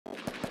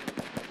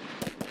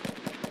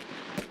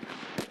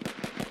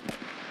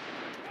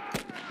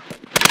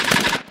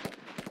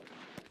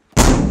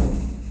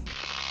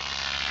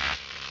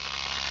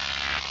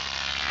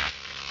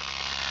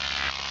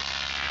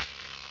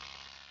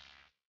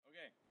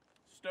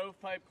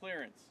stovepipe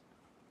clearance.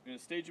 We're going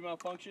to stage a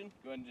malfunction.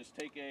 Go ahead and just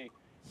take a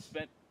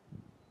spent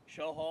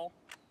shell hull,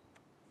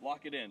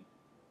 lock it in.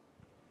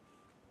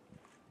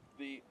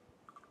 The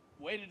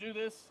way to do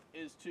this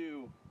is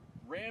to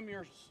ram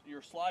your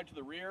slide to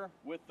the rear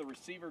with the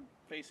receiver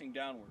facing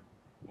downward.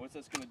 What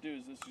that's going to do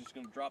is this is just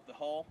going to drop the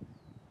hull.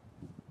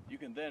 You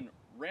can then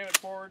ram it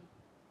forward,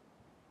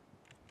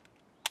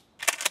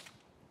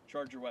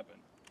 charge your weapon.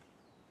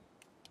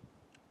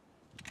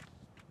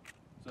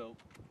 So,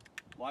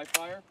 live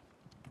fire.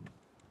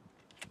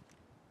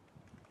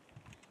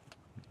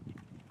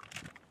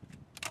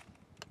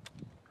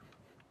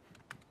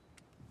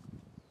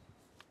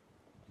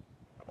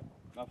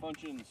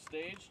 Malfunction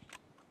staged.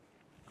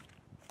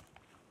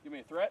 Give me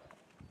a threat.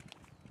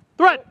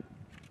 Threat!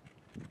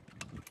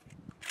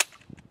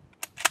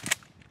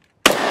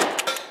 Good.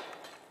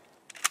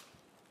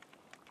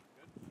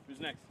 Who's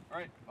next?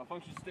 Alright,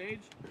 malfunction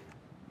staged.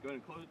 Go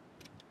ahead and close it.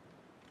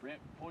 Ramp,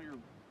 pull your,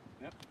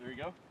 yep, there you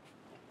go.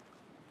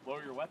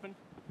 Lower your weapon.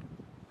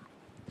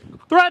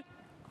 Threat!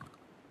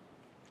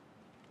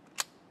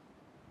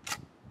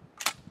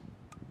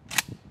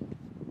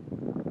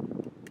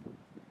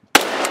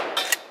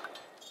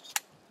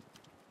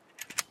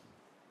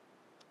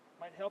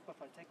 Might help if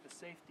I take the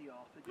safety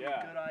off. It'd be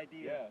Yeah. a good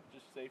idea. Yeah,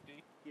 just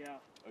safety. Yeah.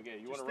 Okay,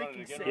 you Just want to run it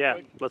thinking again? safe. real Yeah,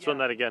 quick? let's run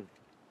that again.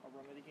 I'll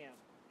run it again.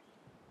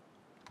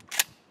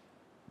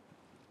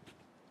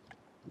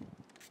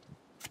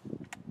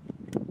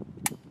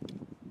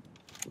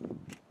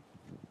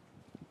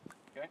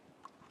 Okay.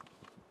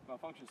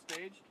 Malfunction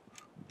staged.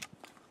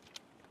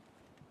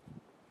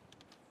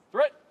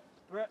 Threat!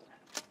 Threat.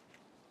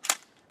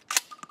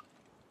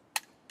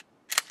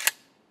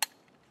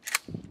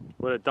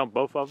 Would it dump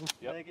both of them?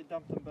 Yep. I think it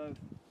dumped them both.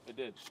 It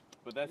did.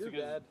 But that's You're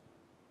because bad.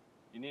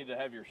 you need to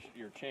have your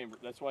chamber.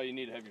 That's why you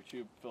need to have your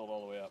tube filled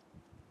all the way up.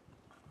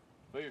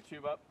 Fill your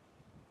tube up.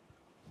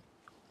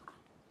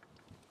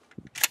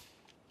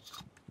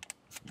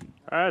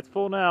 Alright, it's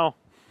full now.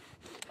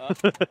 Huh?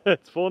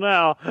 It's full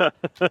now. I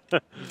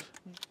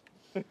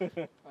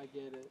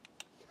get it.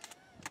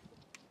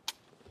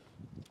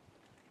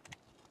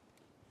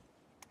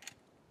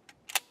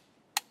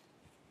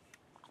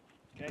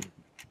 Okay.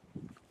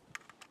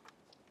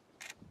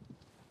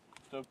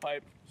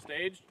 Stovepipe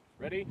staged.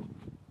 Ready?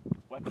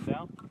 Weapon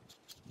down.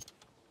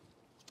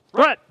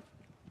 Threat!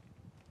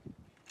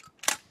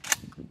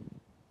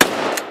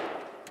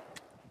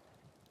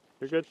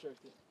 You're good.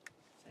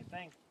 Same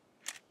thing.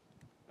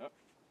 Yep.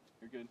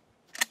 You're good.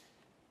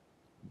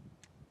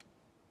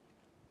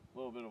 A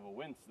little bit of a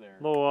wince there.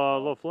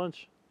 Little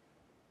flinch.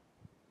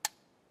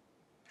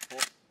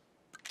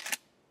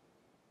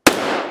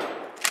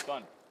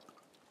 Done.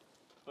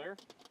 Clear?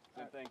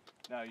 Same thing.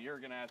 Now you're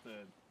gonna have to.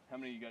 How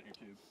many you got in your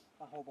tube?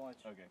 A whole bunch.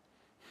 Okay.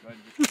 Go ahead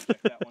and just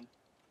check that one.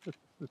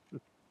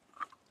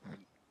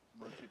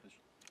 Rotate this.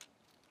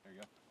 There you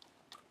go.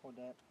 Hold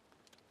that.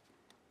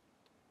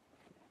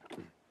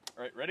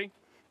 All right, ready?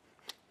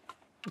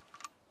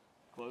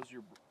 Close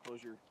your.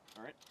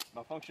 All right.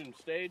 Malfunction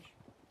stage.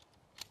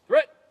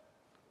 Threat.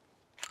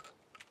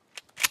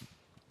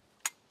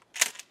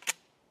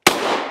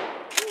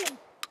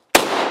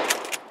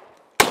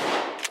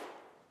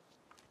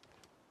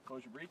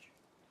 Close your breech.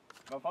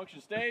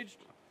 Malfunction staged.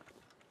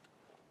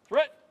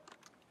 Threat.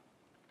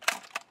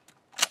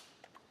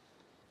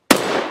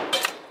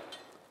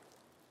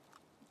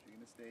 You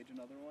gonna stage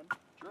another one?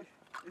 Sure.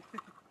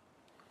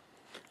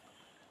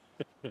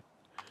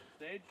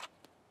 Stage.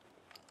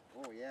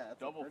 Oh yeah, that's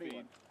Double a pretty feed.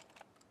 one.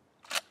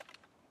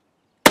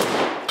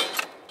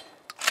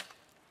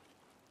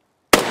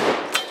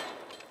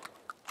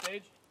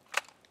 Stage.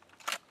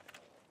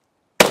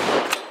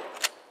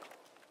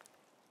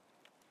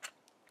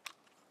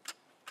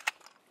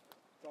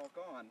 It's all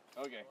gone.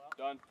 Okay,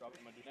 done. Drop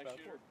my next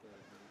shooter.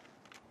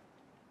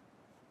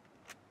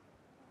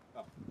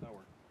 Oh, that'll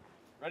work.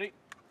 Ready?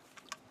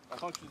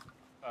 Malfunction.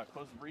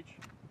 Close the breech.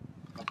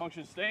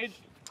 Malfunction stage.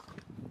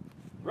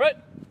 Right.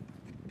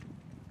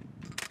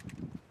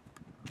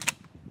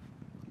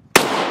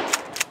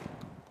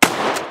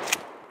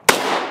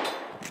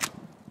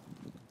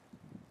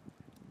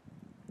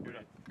 You're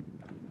done.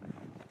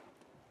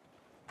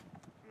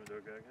 You wanna do it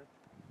again?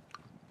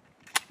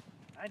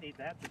 I need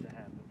that to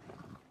happen.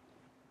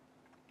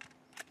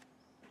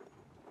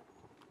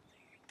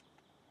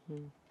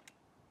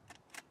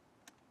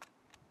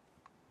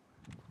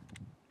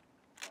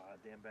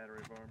 Damn battery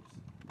of arms.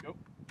 Go.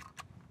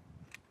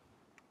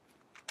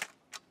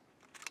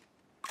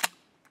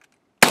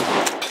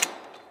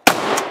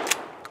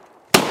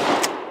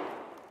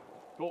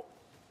 Cool.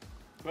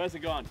 Who has it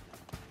gone?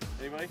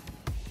 Anybody?